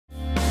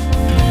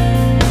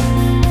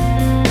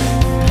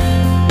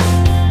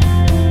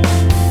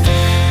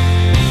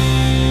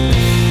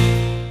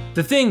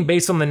The Thing,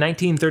 based on the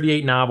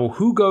 1938 novel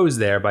Who Goes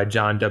There by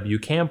John W.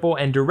 Campbell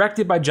and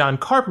directed by John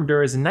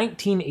Carpenter, is a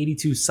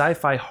 1982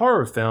 sci-fi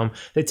horror film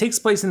that takes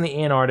place in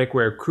the Antarctic,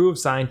 where a crew of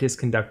scientists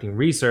conducting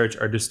research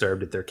are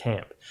disturbed at their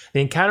camp.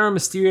 They encounter a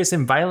mysterious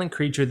and violent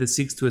creature that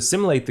seeks to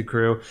assimilate the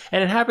crew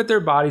and inhabit their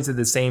bodies at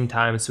the same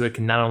time so it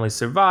can not only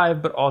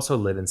survive but also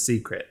live in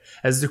secret.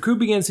 As the crew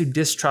begins to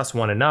distrust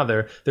one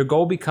another, their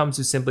goal becomes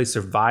to simply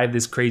survive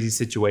this crazy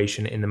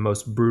situation in the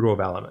most brutal of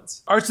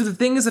elements. Alright, so The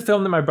Thing is a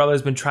film that my brother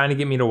has been trying to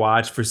get me to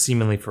watch for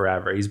seemingly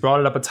forever. He's brought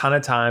it up a ton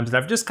of times and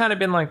I've just kind of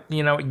been like,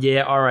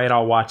 yeah, alright,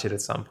 I'll watch it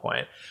at some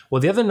point.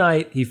 Well, the other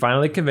night, he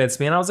finally convinced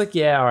me and I was like,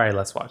 yeah, alright,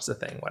 let's watch The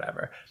Thing,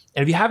 whatever.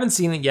 And if you haven't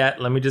seen it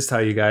yet, let me just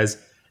tell you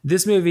guys,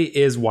 this movie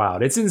is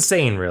wild. It's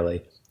insane,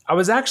 really. I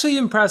was actually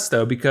impressed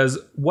though, because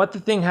what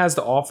The Thing has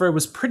to offer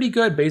was pretty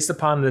good based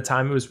upon the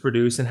time it was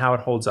produced and how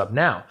it holds up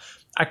now.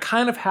 I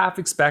kind of half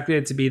expected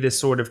it to be this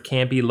sort of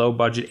campy,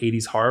 low-budget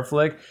 80s horror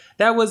flick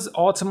that was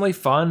ultimately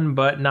fun,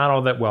 but not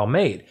all that well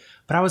made.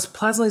 But I was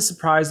pleasantly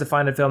surprised to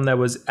find a film that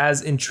was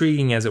as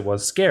intriguing as it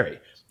was scary.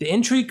 The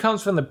intrigue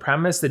comes from the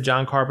premise that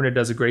John Carpenter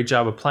does a great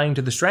job of playing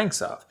to the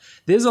strengths of.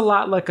 This is a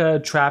lot like a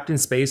trapped in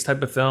space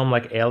type of film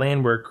like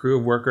Alien, where a crew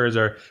of workers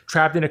are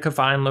trapped in a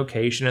confined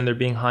location and they're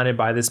being hunted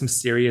by this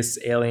mysterious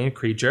alien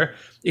creature,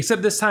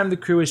 except this time the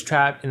crew is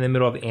trapped in the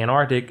middle of the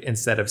Antarctic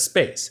instead of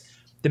space.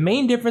 The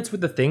main difference with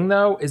The Thing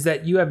though is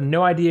that you have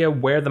no idea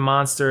where the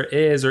monster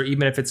is or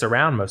even if it's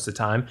around most of the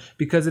time,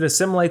 because it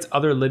assimilates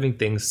other living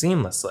things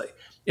seamlessly.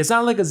 It's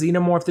not like a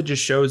xenomorph that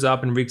just shows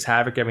up and wreaks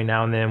havoc every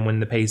now and then when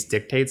the pace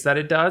dictates that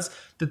it does.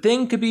 The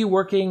Thing could be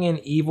working in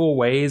evil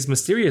ways,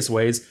 mysterious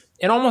ways,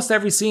 in almost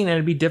every scene, and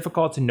it'd be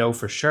difficult to know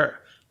for sure.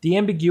 The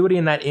ambiguity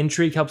in that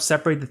intrigue helps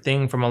separate The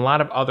Thing from a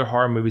lot of other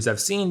horror movies I've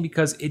seen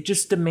because it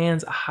just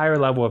demands a higher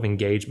level of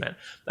engagement,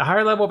 a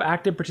higher level of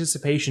active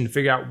participation to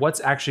figure out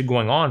what's actually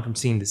going on from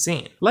scene to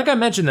scene. Like I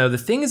mentioned though, The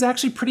Thing is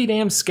actually pretty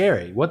damn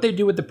scary. What they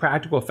do with the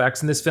practical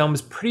effects in this film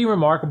is pretty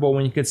remarkable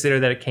when you consider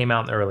that it came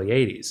out in the early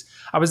 80s.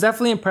 I was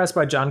definitely impressed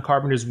by John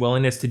Carpenter's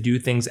willingness to do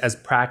things as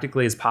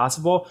practically as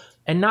possible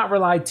and not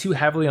rely too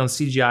heavily on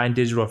CGI and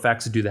digital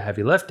effects to do the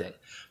heavy lifting.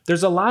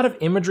 There's a lot of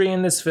imagery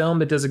in this film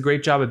that does a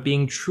great job of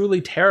being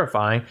truly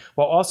terrifying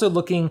while also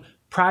looking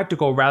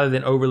practical rather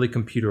than overly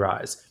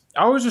computerized.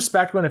 I always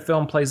respect when a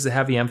film places a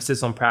heavy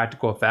emphasis on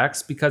practical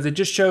effects because it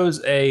just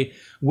shows a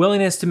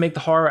willingness to make the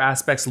horror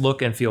aspects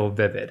look and feel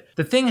vivid.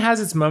 The Thing has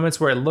its moments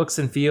where it looks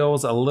and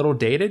feels a little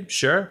dated,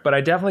 sure, but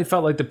I definitely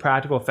felt like the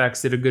practical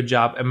effects did a good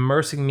job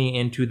immersing me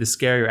into the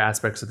scarier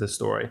aspects of the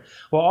story,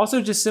 while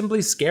also just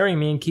simply scaring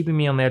me and keeping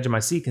me on the edge of my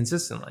seat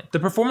consistently. The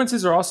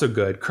performances are also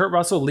good. Kurt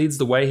Russell leads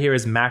the way here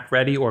as Mac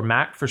Reddy, or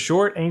Mac for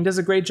short, and he does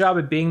a great job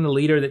at being the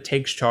leader that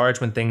takes charge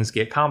when things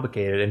get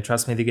complicated, and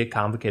trust me, they get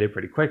complicated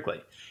pretty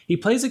quickly. He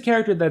plays a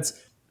character that's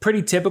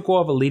pretty typical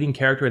of a leading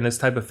character in this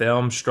type of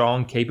film,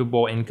 strong,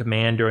 capable, in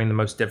command during the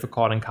most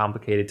difficult and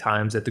complicated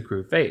times that the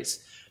crew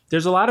face.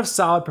 There's a lot of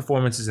solid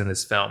performances in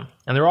this film,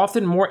 and they're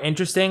often more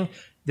interesting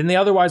than they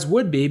otherwise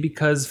would be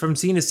because from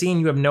scene to scene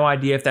you have no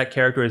idea if that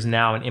character is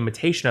now an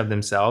imitation of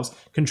themselves,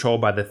 controlled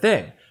by the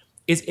Thing.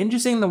 It's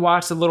interesting to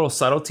watch the little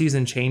subtleties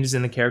and changes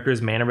in the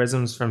character's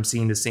mannerisms from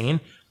scene to scene,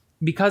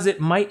 because it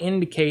might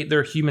indicate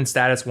their human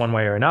status one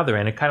way or another,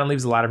 and it kind of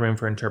leaves a lot of room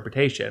for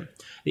interpretation.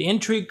 The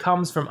intrigue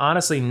comes from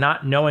honestly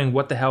not knowing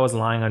what the hell is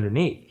lying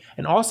underneath,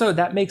 and also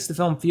that makes the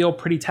film feel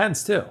pretty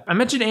tense too. I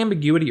mentioned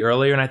ambiguity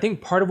earlier, and I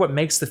think part of what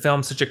makes the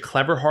film such a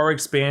clever horror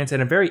experience,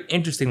 and a very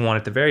interesting one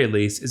at the very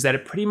least, is that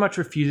it pretty much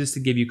refuses to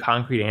give you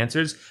concrete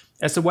answers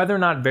as to whether or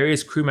not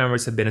various crew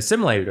members have been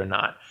assimilated or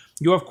not.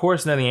 You of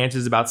course know the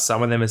answers about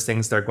some of them as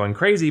things start going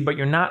crazy, but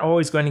you're not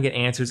always going to get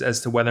answers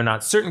as to whether or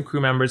not certain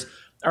crew members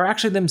are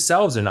actually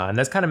themselves or not, and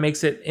that kind of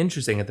makes it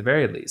interesting at the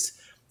very least.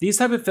 These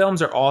type of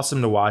films are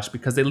awesome to watch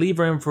because they leave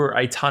room for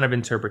a ton of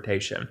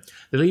interpretation.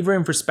 They leave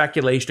room for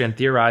speculation and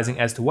theorizing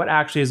as to what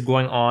actually is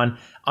going on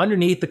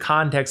underneath the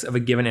context of a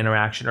given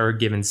interaction or a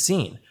given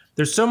scene.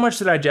 There's so much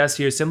to digest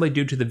here simply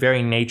due to the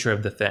very nature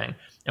of The Thing,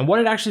 and what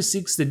it actually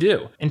seeks to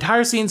do.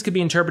 Entire scenes could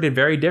be interpreted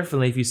very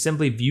differently if you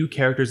simply view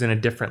characters in a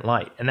different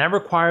light, and that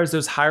requires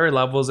those higher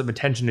levels of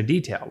attention to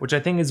detail, which I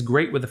think is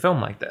great with a film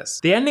like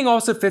this. The ending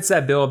also fits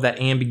that bill of that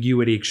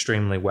ambiguity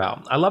extremely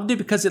well. I loved it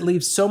because it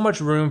leaves so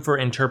much room for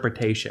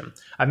interpretation.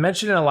 I've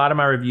mentioned in a lot of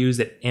my reviews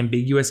that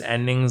ambiguous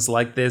endings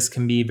like this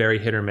can be very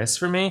hit or miss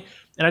for me,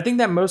 and I think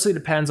that mostly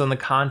depends on the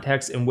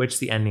context in which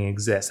the ending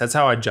exists. That's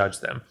how I judge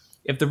them.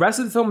 If the rest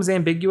of the film is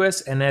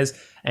ambiguous and the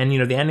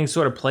ending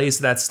sort of plays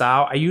to that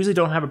style, I usually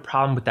don't have a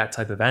problem with that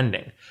type of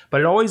ending. But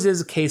it always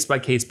is a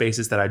case-by-case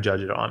basis that I judge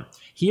it on.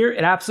 Here,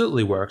 it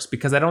absolutely works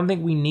because I don't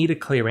think we need a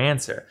clear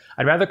answer.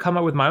 I'd rather come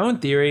up with my own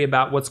theory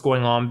about what's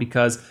going on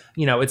because,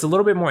 it's a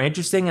little bit more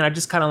interesting and I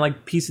just kind of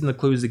like piecing the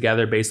clues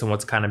together based on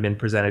what's kind of been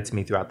presented to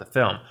me throughout the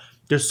film.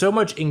 There's so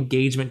much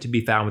engagement to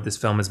be found with this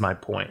film is my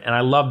point, and I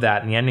love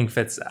that, and the ending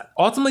fits that.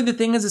 Ultimately, The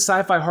Thing is a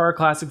sci-fi horror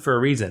classic for a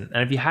reason,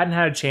 and if you hadn't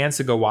had a chance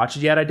to go watch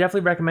it yet, I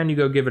definitely recommend you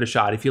go give it a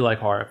shot if you like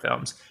horror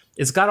films.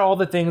 It's got all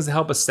the things to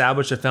help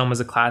establish a film as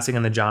a classic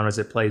in the genres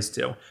it plays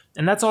to,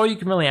 and that's all you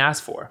can really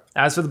ask for.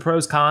 As for the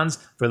pros cons,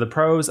 for the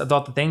pros, I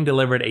thought the thing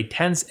delivered a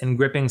tense and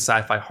gripping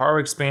sci-fi horror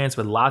experience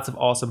with lots of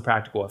awesome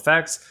practical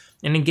effects,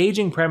 an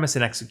engaging premise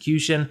and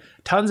execution,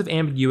 tons of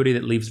ambiguity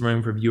that leaves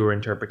room for viewer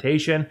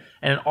interpretation,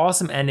 and an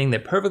awesome ending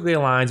that perfectly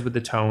aligns with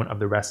the tone of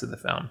the rest of the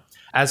film.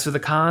 As for the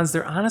cons,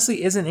 there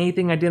honestly isn't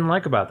anything I didn't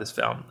like about this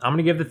film. I'm going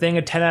to give the thing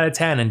a 10 out of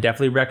 10 and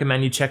definitely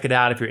recommend you check it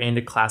out if you're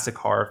into classic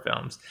horror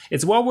films.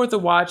 It's well worth a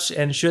watch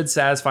and should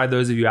satisfy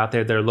those of you out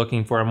there that are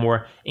looking for a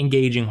more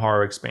engaging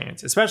horror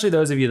experience, especially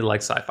those of you that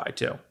like sci-fi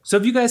too. So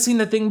have you guys seen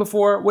The Thing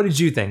before? What did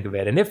you think of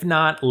it? And if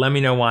not, let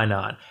me know why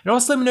not. And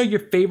also let me know your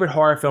favorite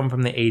horror film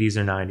from the 80s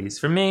or 90s.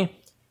 For me,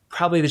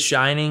 probably The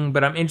Shining,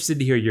 but I'm interested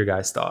to hear your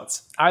guys'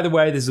 thoughts. Either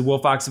way, this is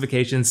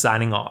WillFoxification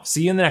signing off.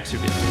 See you in the next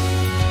review.